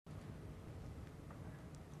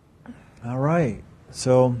All right,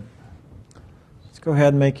 so let's go ahead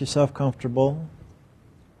and make yourself comfortable.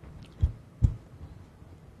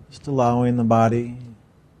 Just allowing the body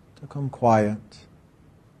to come quiet.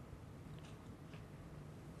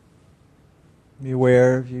 Be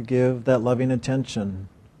aware if you give that loving attention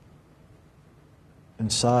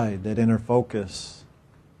inside, that inner focus.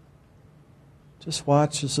 Just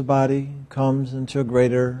watch as the body comes into a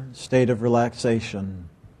greater state of relaxation.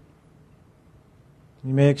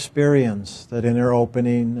 You may experience that inner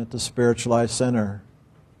opening at the spiritualized center.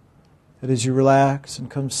 That as you relax and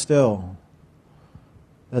come still,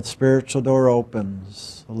 that spiritual door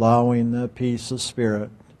opens, allowing that peace of spirit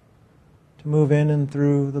to move in and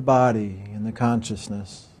through the body and the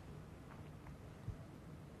consciousness.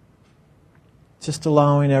 Just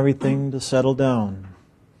allowing everything to settle down,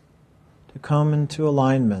 to come into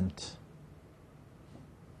alignment,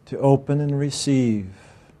 to open and receive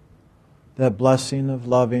that blessing of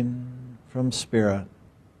loving from Spirit.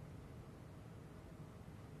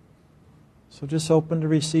 So just open to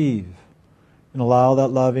receive and allow that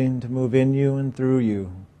loving to move in you and through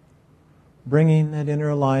you, bringing that inner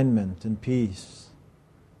alignment and peace.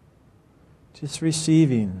 Just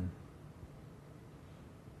receiving.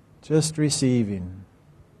 Just receiving.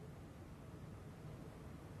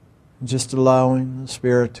 And just allowing the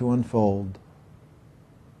Spirit to unfold.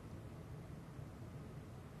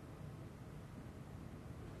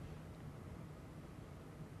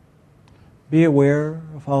 Be aware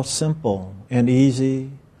of how simple and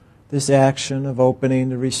easy this action of opening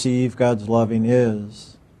to receive God's loving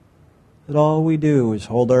is. That all we do is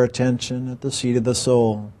hold our attention at the seat of the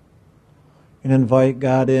soul and invite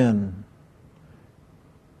God in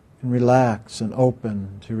and relax and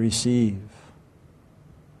open to receive.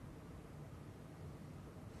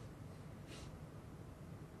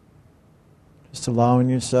 Just allowing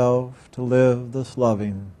yourself to live this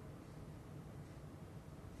loving.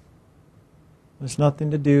 There's nothing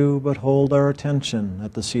to do but hold our attention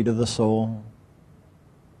at the seat of the soul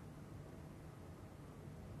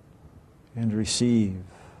and receive.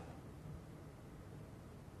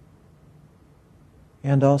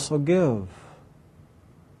 And also give.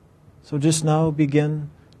 So just now begin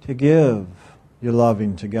to give your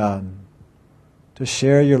loving to God, to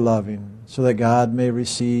share your loving so that God may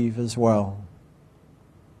receive as well.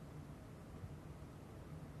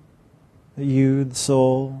 That you, the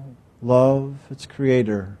soul, love its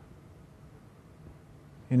Creator.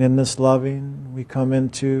 And in this loving, we come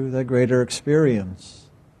into that greater experience,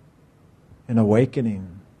 an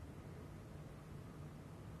awakening.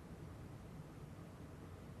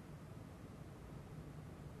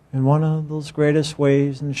 And one of those greatest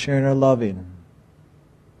ways in sharing our loving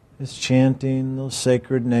is chanting those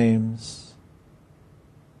sacred names,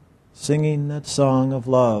 singing that song of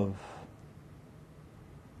love.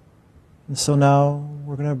 And so now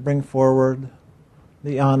we're going to bring forward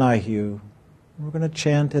the Anahu. We're going to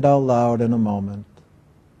chant it out loud in a moment.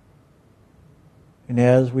 And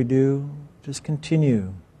as we do, just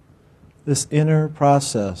continue this inner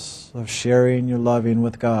process of sharing your loving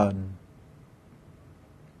with God.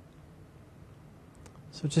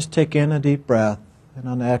 So just take in a deep breath, and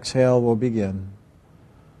on exhale we'll begin.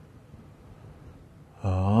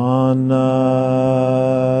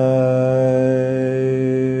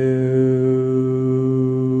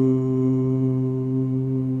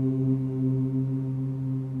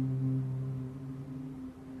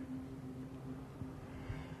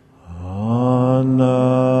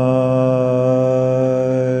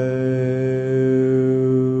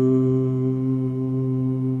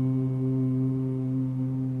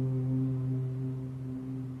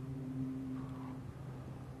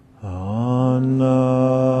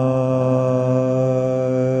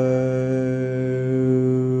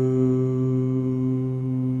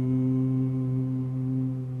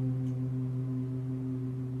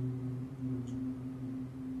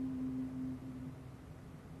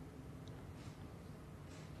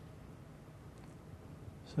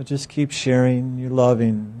 So just keep sharing your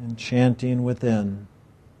loving and chanting within,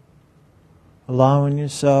 allowing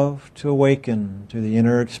yourself to awaken to the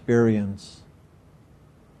inner experience,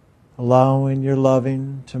 allowing your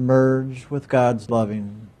loving to merge with God's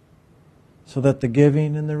loving, so that the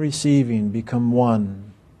giving and the receiving become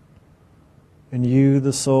one, and you,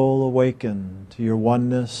 the soul, awaken to your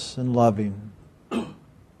oneness and loving.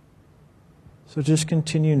 So just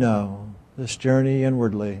continue now this journey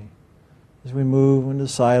inwardly as we move into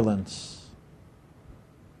silence,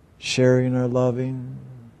 sharing our loving,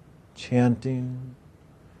 chanting,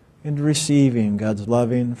 and receiving God's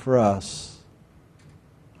loving for us,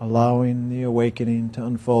 allowing the awakening to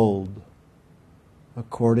unfold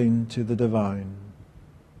according to the divine.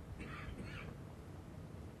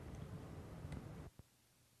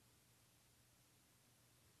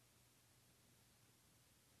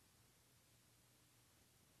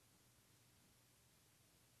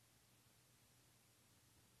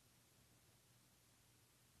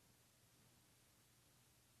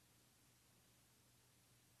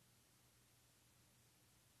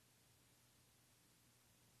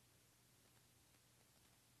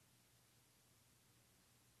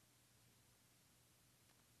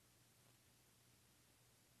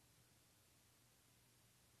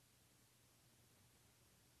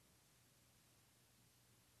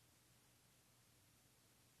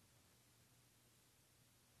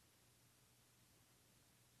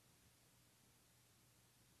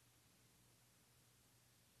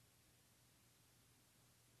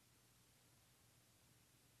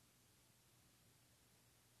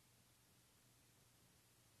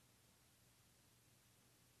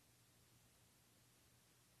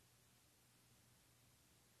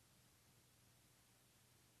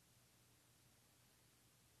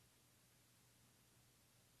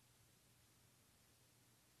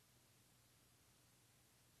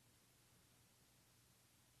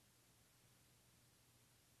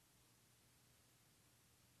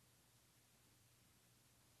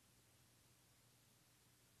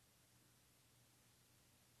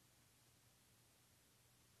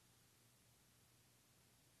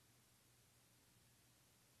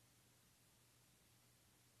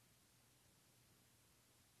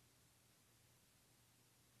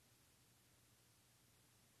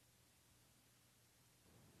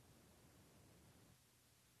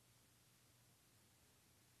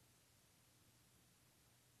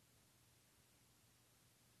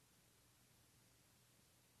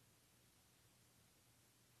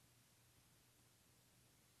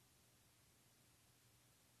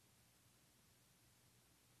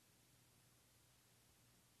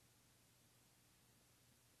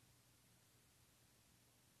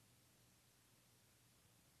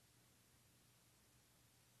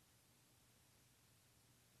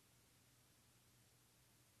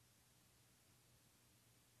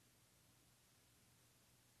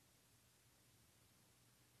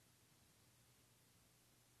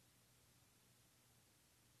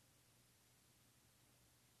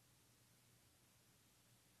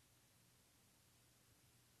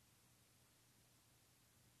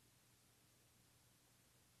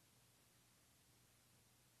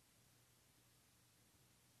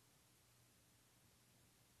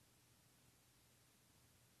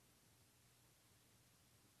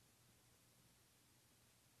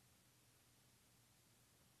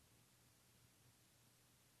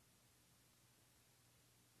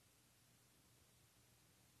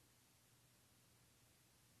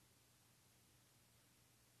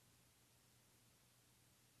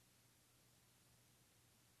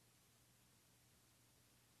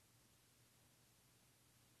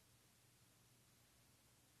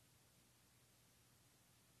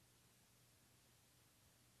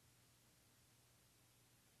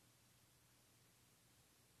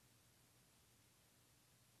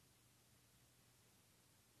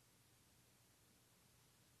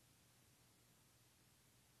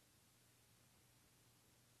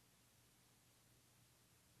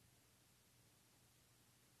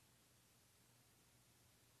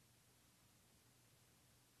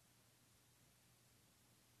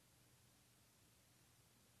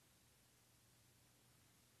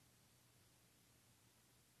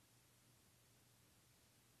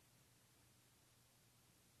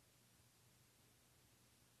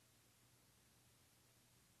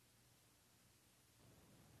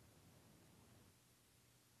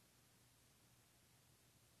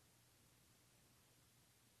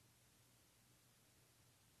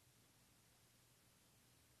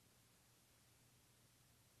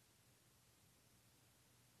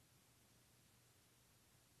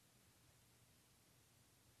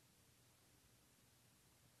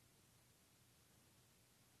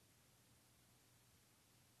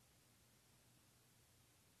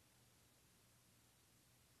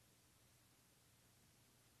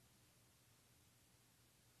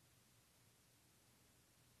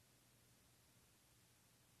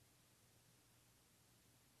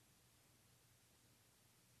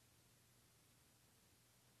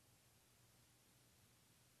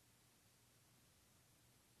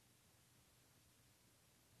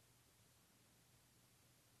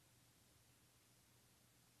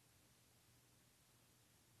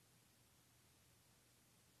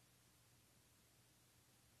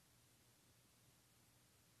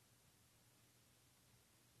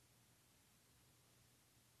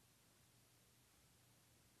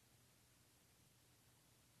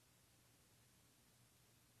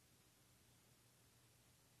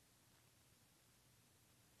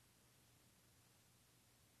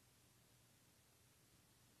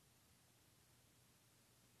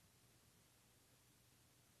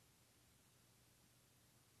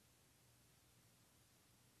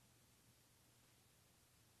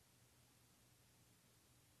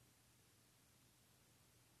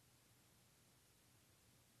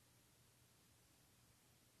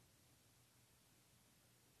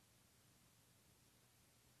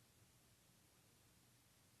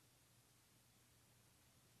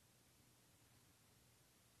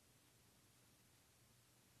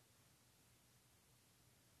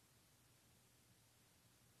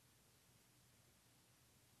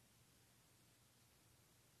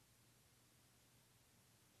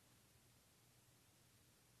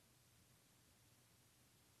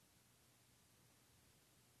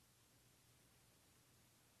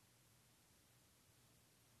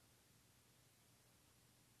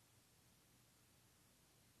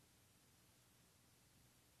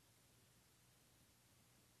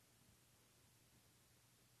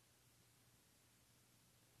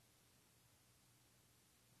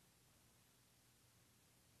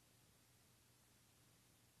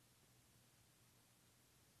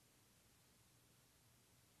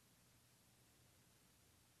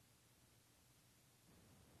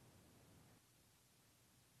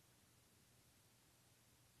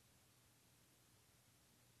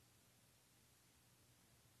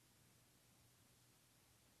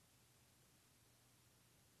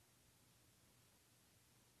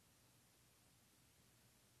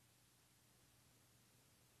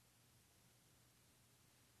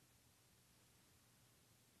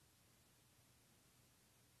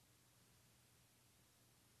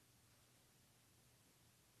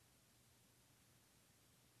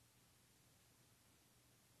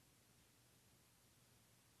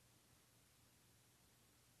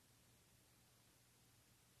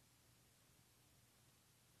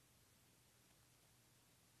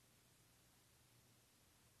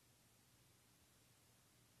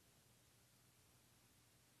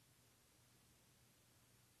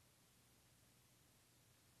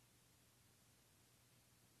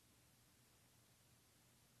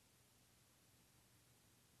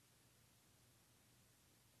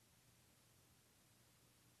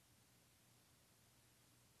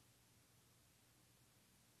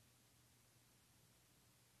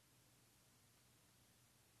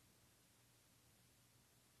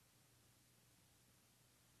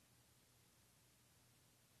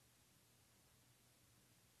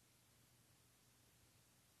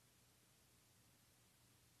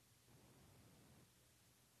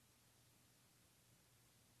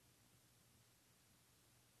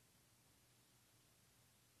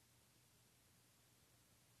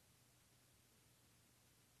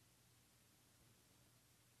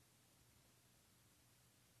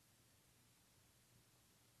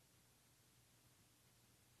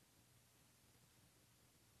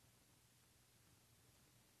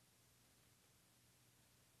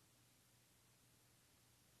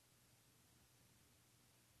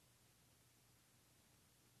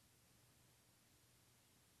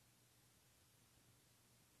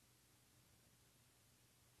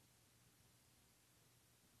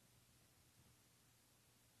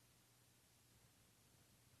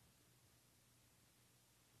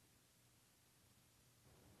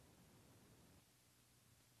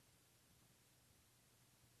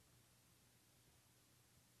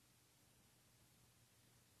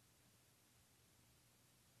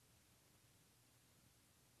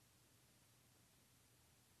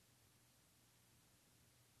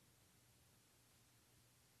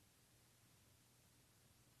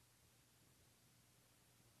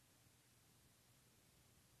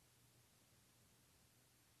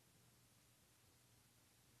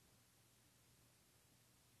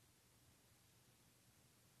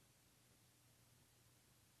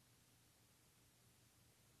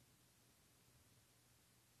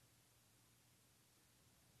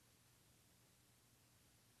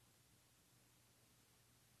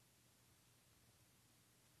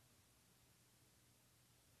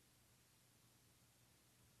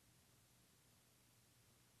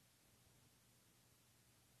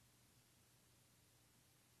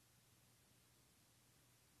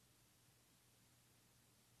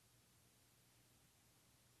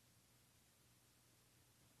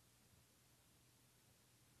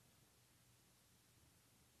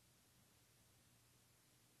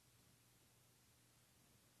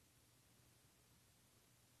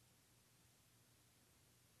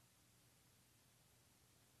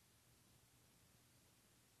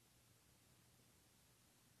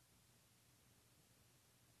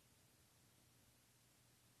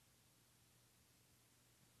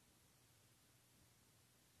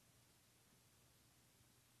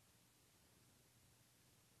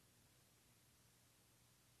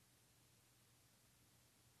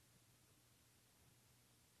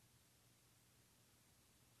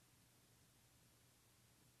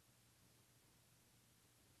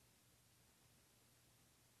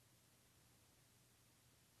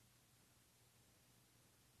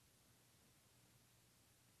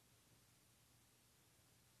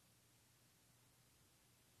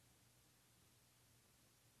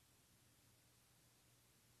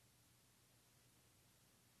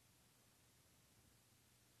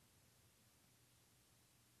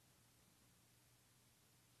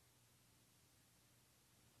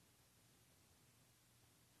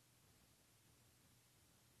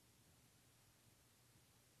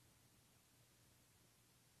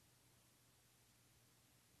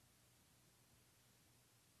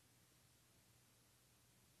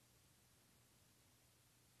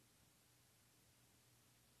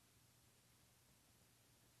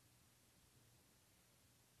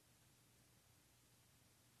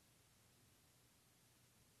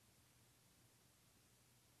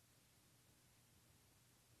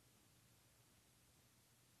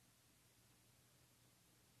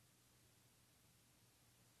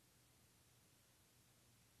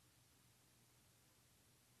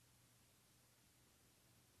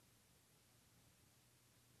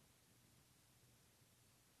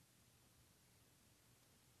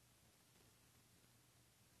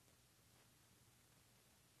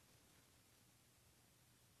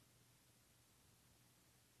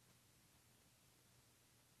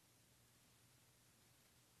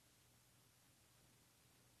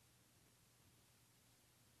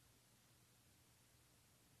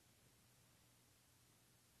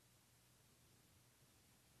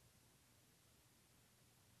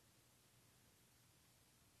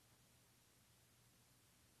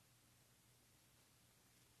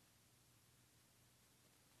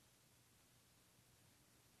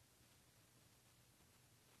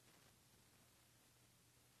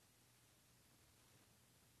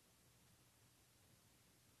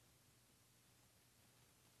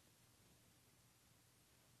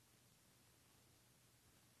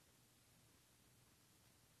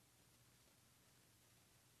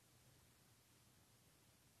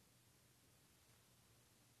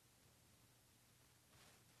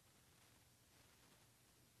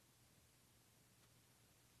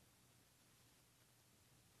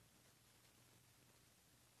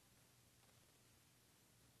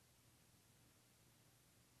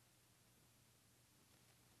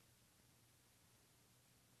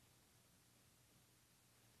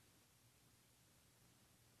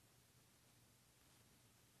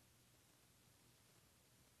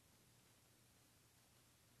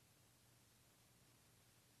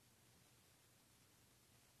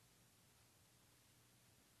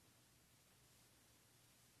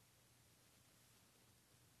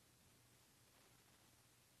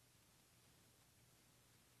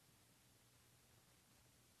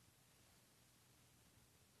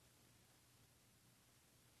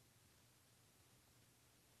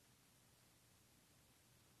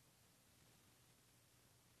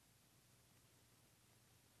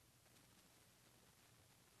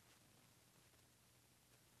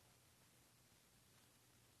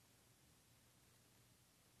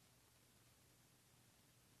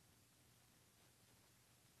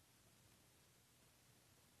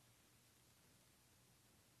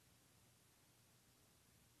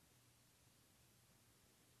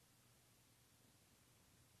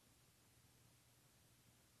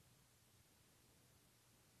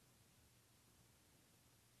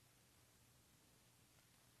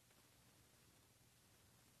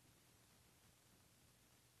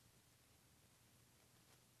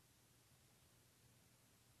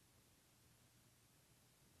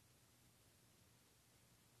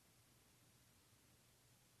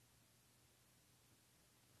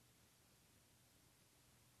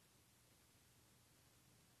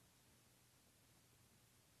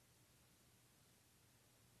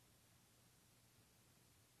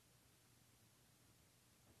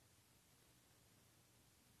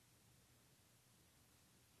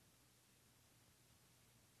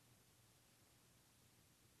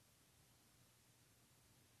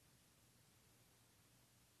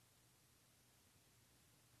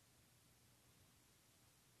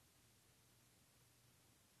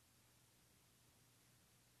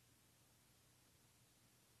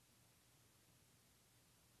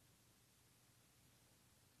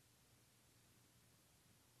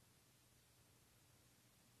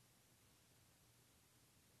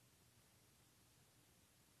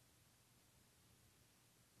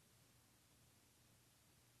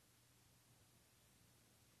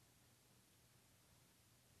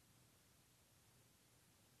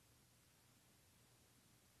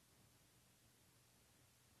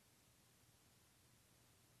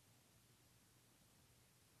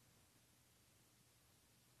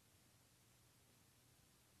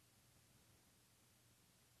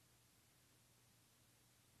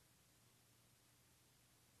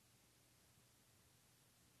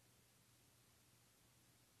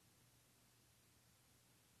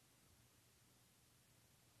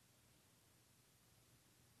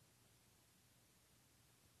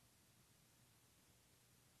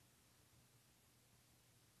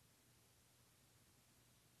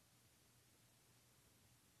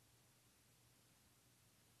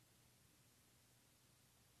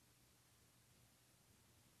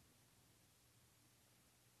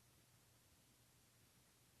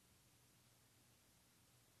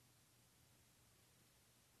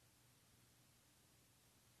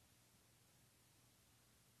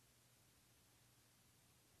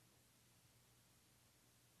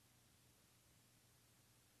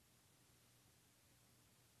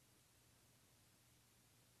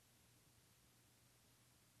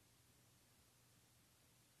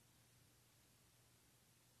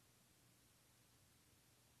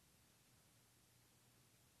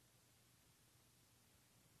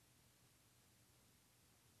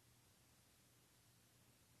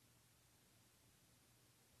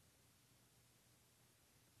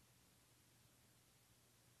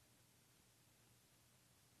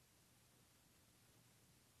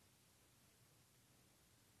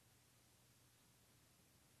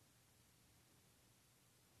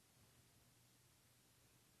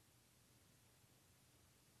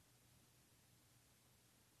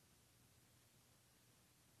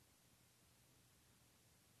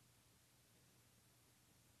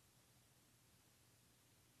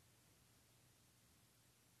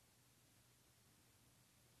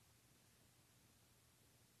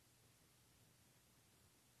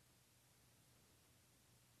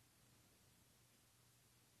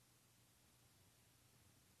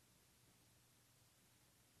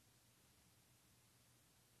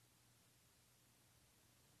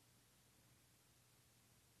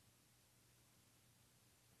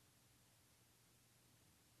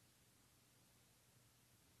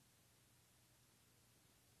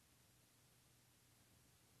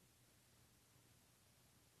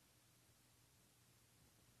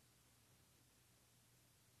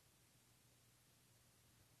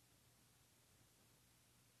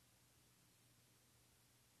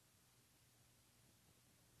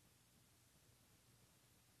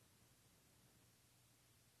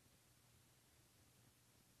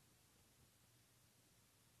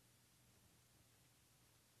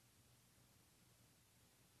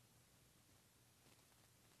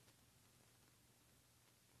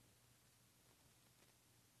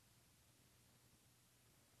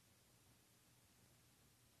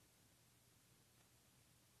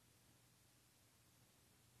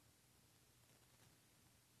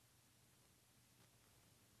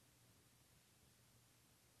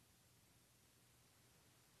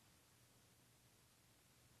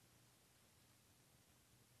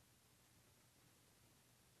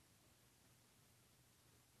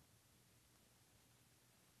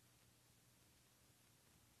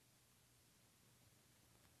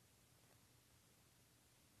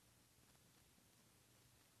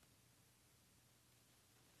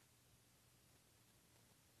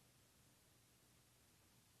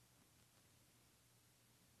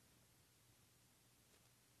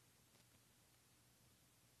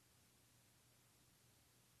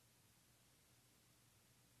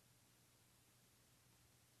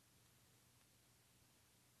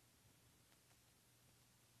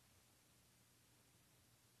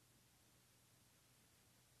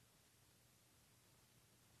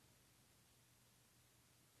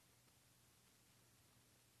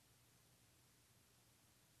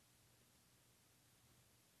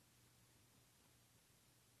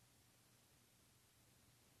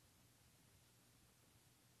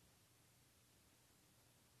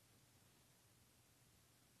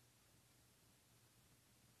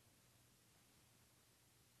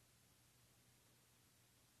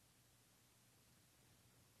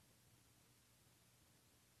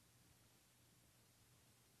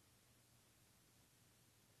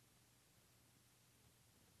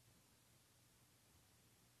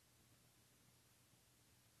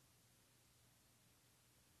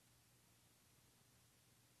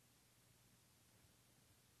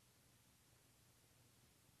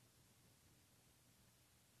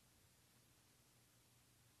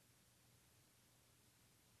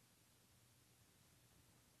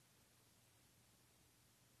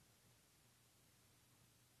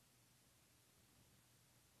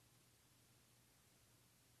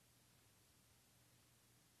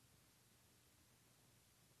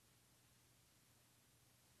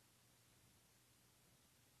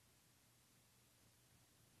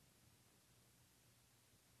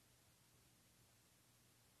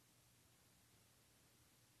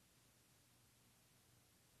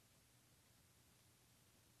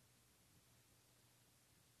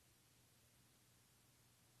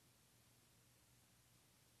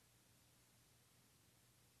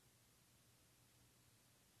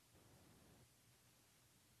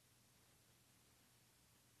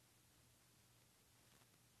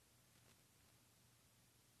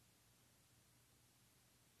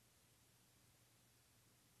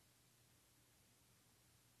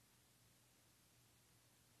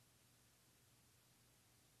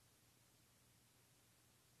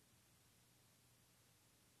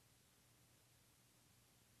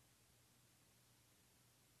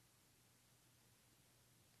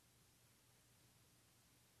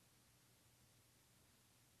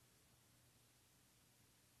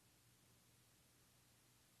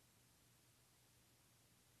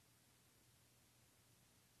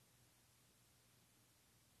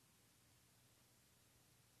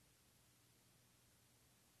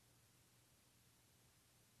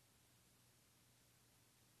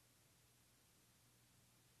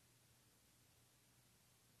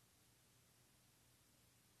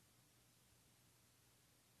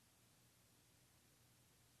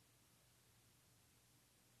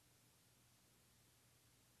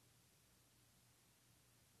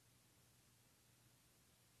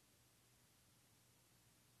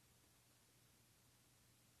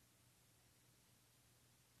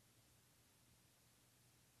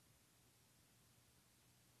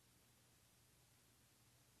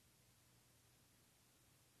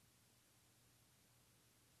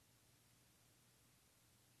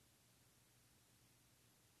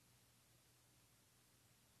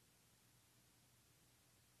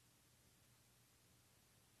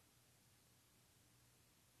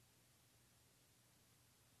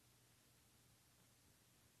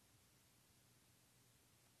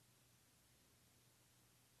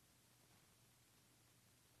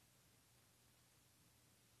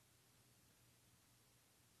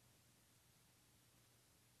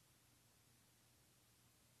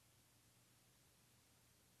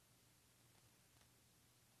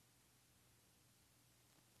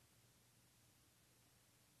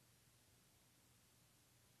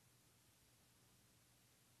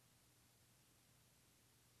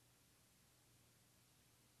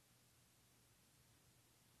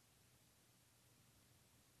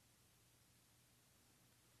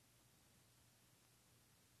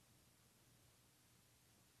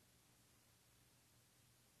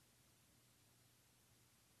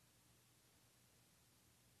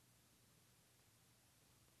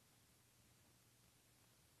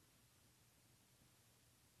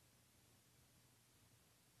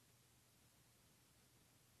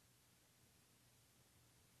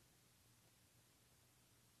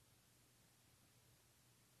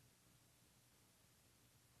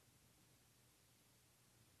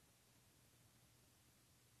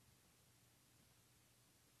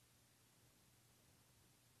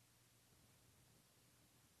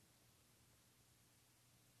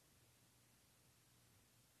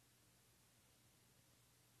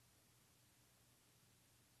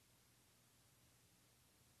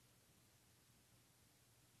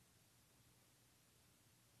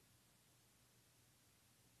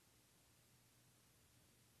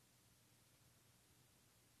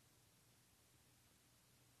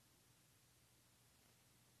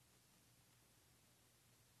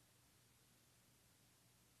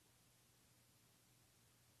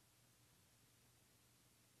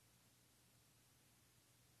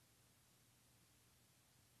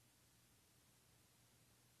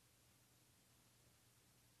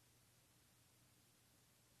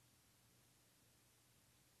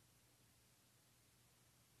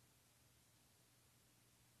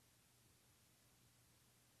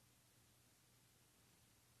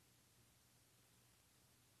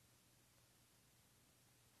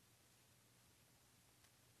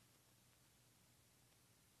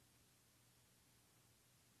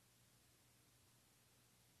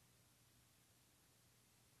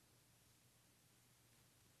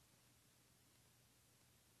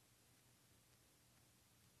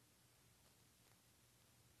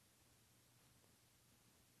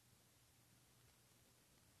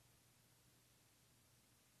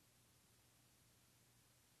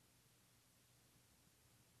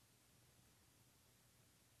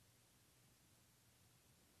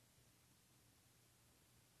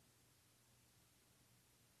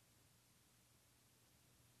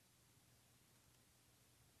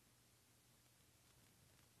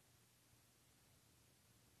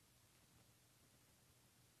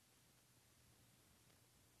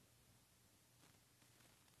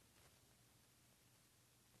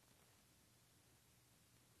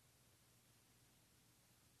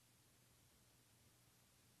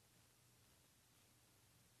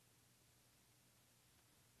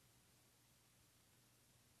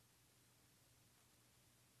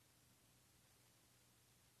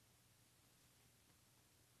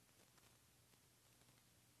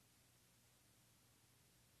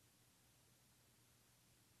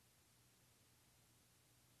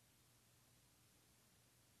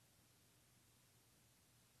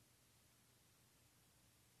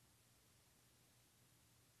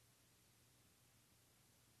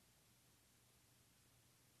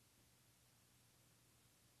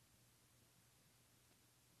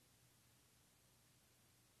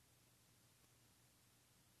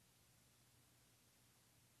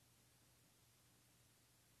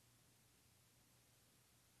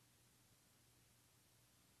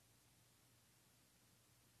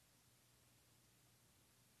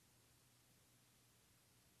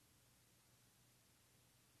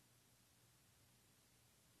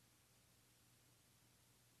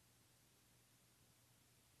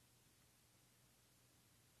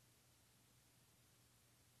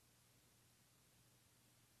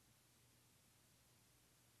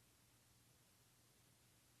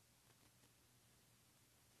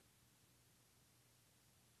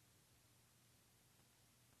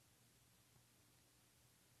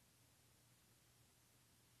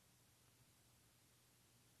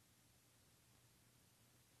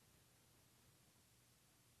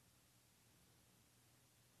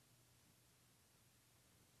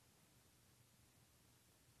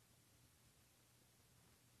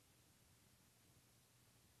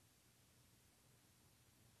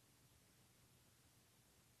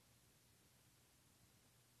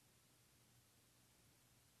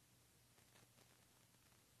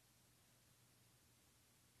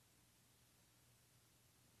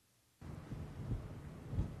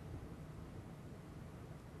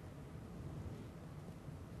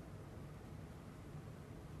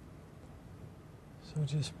 So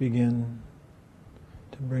just begin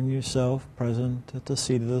to bring yourself present at the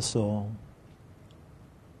seat of the soul.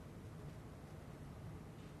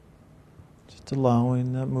 Just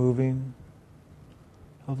allowing that moving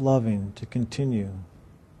of loving to continue.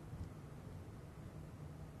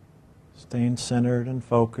 Staying centered and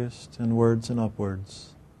focused inwards and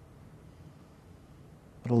upwards.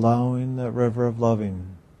 But allowing that river of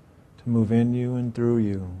loving to move in you and through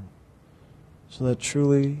you, so that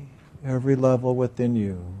truly every level within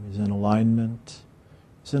you is in alignment,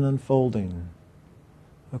 is in unfolding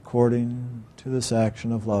according to this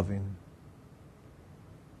action of loving,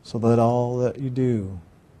 so that all that you do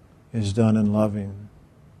is done in loving.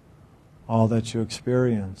 All that you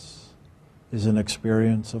experience is an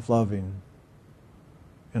experience of loving,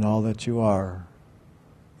 and all that you are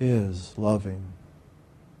is loving.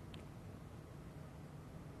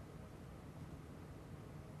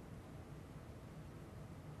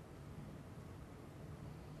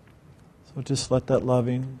 So just let that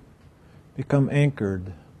loving become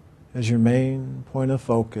anchored as your main point of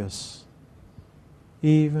focus.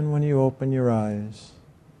 Even when you open your eyes,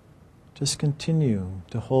 just continue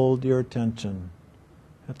to hold your attention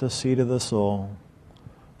at the seat of the soul,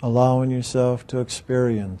 allowing yourself to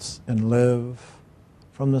experience and live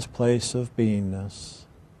from this place of beingness.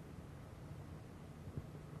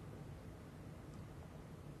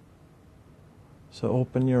 So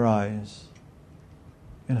open your eyes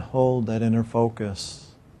and hold that inner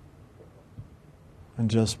focus and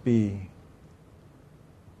just be.